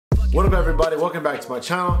What up everybody, welcome back to my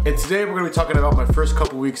channel, and today we're going to be talking about my first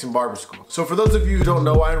couple weeks in barber school. So for those of you who don't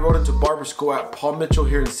know, I enrolled into barber school at Paul Mitchell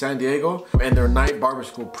here in San Diego and their night barber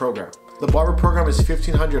school program. The barber program is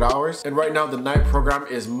 1,500 hours, and right now the night program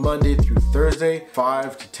is Monday through Thursday,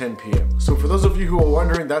 5 to 10 p.m. So for those of you who are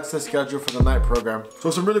wondering, that's the schedule for the night program.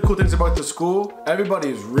 So some really cool things about the school: everybody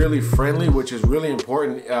is really friendly, which is really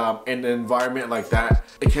important in an environment like that.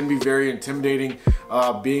 It can be very intimidating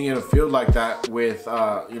being in a field like that with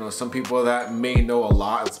some people that may know a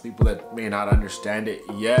lot, and some people that may not understand it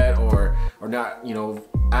yet or not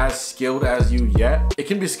as skilled as you yet. It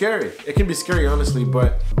can be scary. It can be scary, honestly,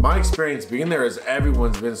 but my experience being there is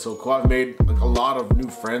everyone's been so cool. I've made a lot of new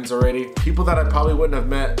friends already, people that I probably wouldn't have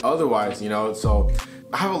met otherwise, so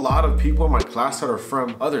I have a lot of people in my class that are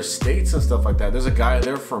from other states and stuff like that. There's a guy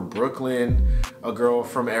there from Brooklyn, a girl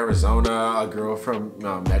from Arizona, a girl from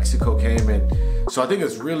Mexico came, and so I think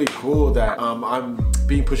it's really cool that I'm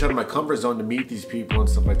being pushed out of my comfort zone to meet these people and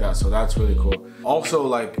stuff like that. So that's really cool. Also,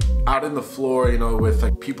 like out in the floor, with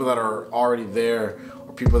like people that are already there,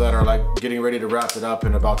 or people that are like getting ready to wrap it up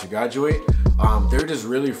and about to graduate, they're just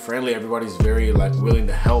really friendly. Everybody's very like willing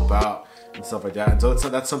to help out and stuff like that. And so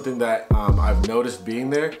that's something that I've noticed being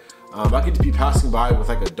there. I could be passing by with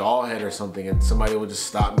like a doll head or something, and somebody will just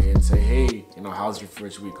stop me and say, hey, how's your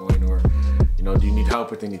first week going? Or, do you need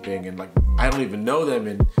help with anything? And like, I don't even know them.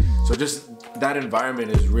 And so just that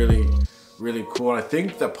environment is really, really cool. And I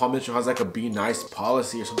think that Paul Mitchell has like a be nice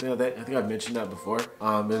policy or something like that. I think I've mentioned that before.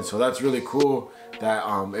 And so that's really cool that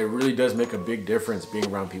it really does make a big difference being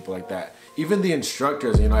around people like that. Even the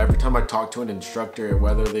instructors, every time I talk to an instructor,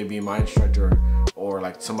 whether they be my instructor or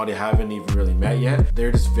like somebody I haven't even really met yet,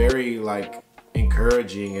 they're just very like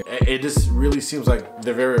encouraging. It just really seems like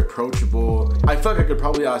they're very approachable. I feel like I could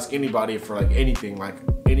probably ask anybody for like anything, like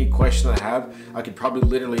any question I have, I could probably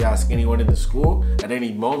literally ask anyone in the school at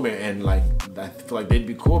any moment, and like I feel like they'd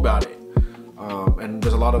be cool about it. And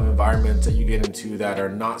there's a lot of environments that you get into that are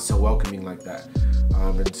not so welcoming like that.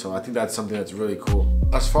 And so I think that's something that's really cool.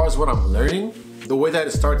 As far as what I'm learning, the way that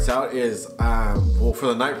it starts out is, well, for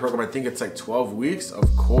the night program, I think it's like 12 weeks of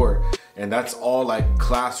core, and that's all like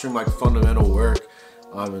classroom, like fundamental work.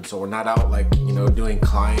 And so we're not out like, doing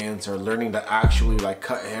clients or learning to actually like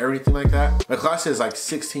cut hair or anything like that. My class is like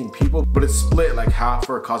 16 people, but it's split like half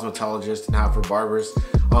for cosmetologists and half for barbers.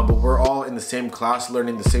 But we're all in the same class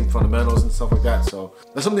learning the same fundamentals and stuff like that. So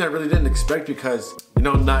that's something I really didn't expect, because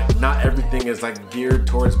not everything is like geared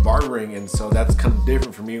towards barbering. And so that's kind of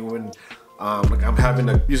different for me when like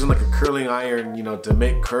I'm using like a curling iron, to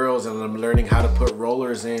make curls, and I'm learning how to put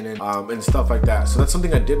rollers in and stuff like that. So that's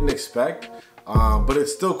something I didn't expect. But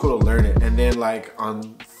it's still cool to learn it. And then like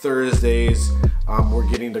on Thursdays, we're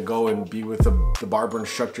getting to go and be with the barber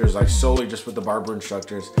instructors, like solely just with the barber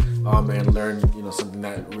instructors, and learn something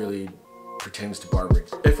that really pertains to barbering.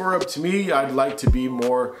 If it were up to me, I'd like to be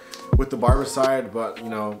more with the barber side, but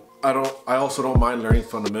I also don't mind learning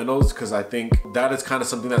fundamentals, because I think that is kind of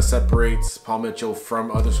something that separates Paul Mitchell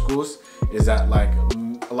from other schools, is that like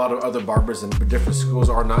a lot of other barbers in different schools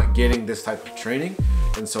are not getting this type of training.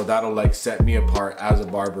 And so that'll like set me apart as a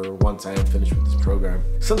barber once I am finished with this program.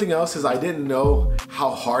 Something else is I didn't know how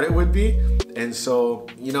hard it would be. And so,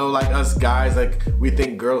 like us guys, like we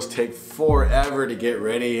think girls take forever to get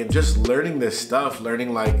ready, and just learning this stuff,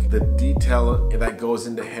 learning like the detail that goes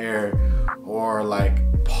into hair, or like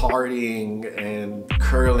parting and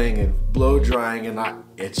curling and blow drying, and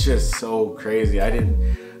it's just so crazy.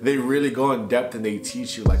 They really go in depth, and they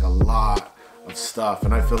teach you like a lot of stuff.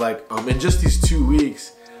 And I feel like in just these 2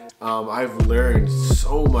 weeks, I've learned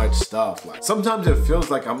so much stuff. Like sometimes it feels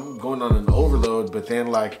like I'm going on an overload, but then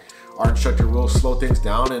like our instructor will slow things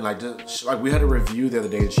down, and like we had a review the other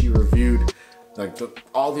day, and she reviewed like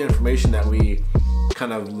all the information that we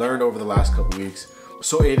kind of learned over the last couple weeks.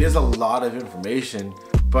 So it is a lot of information,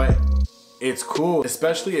 but it's cool,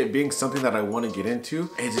 especially it being something that I want to get into.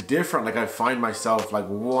 It's different. Like I find myself like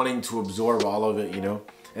wanting to absorb all of it, and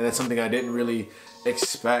that's something I didn't really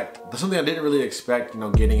expect. That's something I didn't really expect,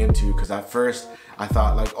 getting into, because at first I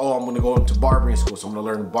thought like, oh, I'm gonna go into barbering school, so I'm gonna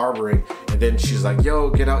learn barbering. And then she's like, yo,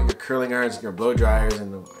 get out your curling irons and your blow dryers,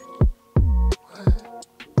 and I'm like,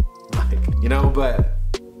 what? Like, but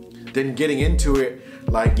then getting into it,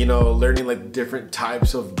 like, learning like different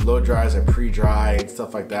types of blow dries and pre-dry and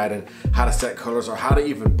stuff like that, and how to set colors or how to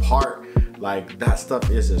even part, like that stuff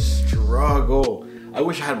is a struggle. I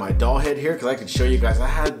wish I had my doll head here, because I could show you guys. I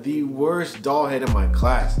had the worst doll head in my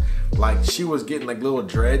class. Like she was getting like little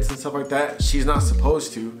dreads and stuff like that. She's not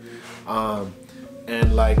supposed to.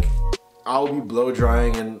 And like I'll be blow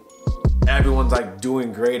drying, and everyone's like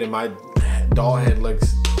doing great, and my doll head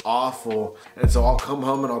looks awful. And so I'll come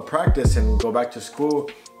home and I'll practice and go back to school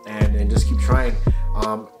and just keep trying.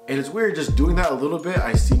 And it's weird just doing that a little bit,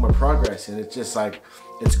 I see my progress, and it's just like,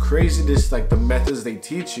 it's crazy just like the methods they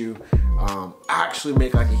teach you actually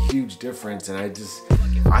make like a huge difference. And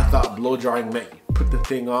I thought blow drying meant you put the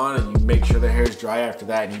thing on and you make sure the hair is dry after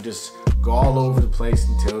that and you just go all over the place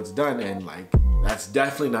until it's done, and like that's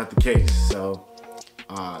definitely not the case. So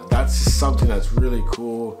that's just something that's really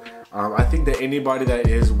cool. I think that anybody that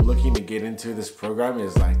is looking to get into this program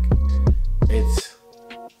is like,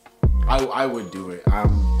 I would do it.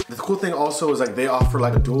 The cool thing also is like they offer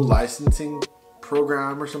like a dual licensing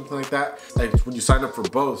program or something like that. Like when you sign up for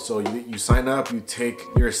both, so you sign up, you take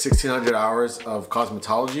your 1,600 hours of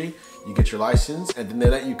cosmetology, you get your license, and then they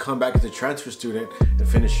let you come back as a transfer student and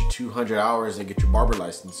finish your 200 hours and get your barber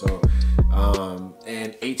license. So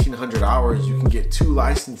in 1,800 hours you can get 2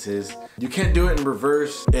 licenses. You can't do it in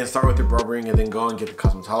reverse and start with your barbering and then go and get the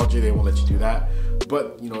cosmetology. They won't let you do that.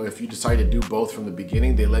 But you know, if you decide to do both from the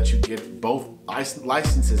beginning, they let you get both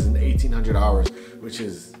licenses in 1,800 hours, which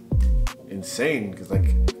is insane, because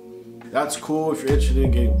like that's cool if you're interested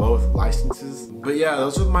in getting both licenses. But yeah,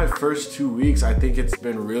 those were my first 2 weeks. I think it's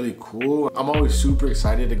been really cool. I'm always super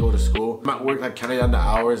excited to go to school. I'm at work like counting down the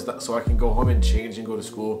hours so I can go home and change and go to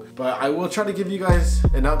school. But I will try to give you guys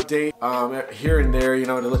an update here and there, you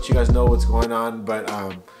know, to let you guys know what's going on. But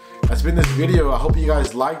that's been this video. I hope you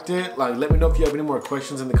guys liked it. Like, let me know if you have any more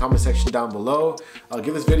questions in the comment section down below.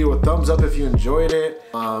 Give this video a thumbs up if you enjoyed it.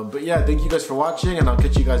 But yeah, thank you guys for watching, and I'll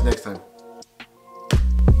catch you guys next time.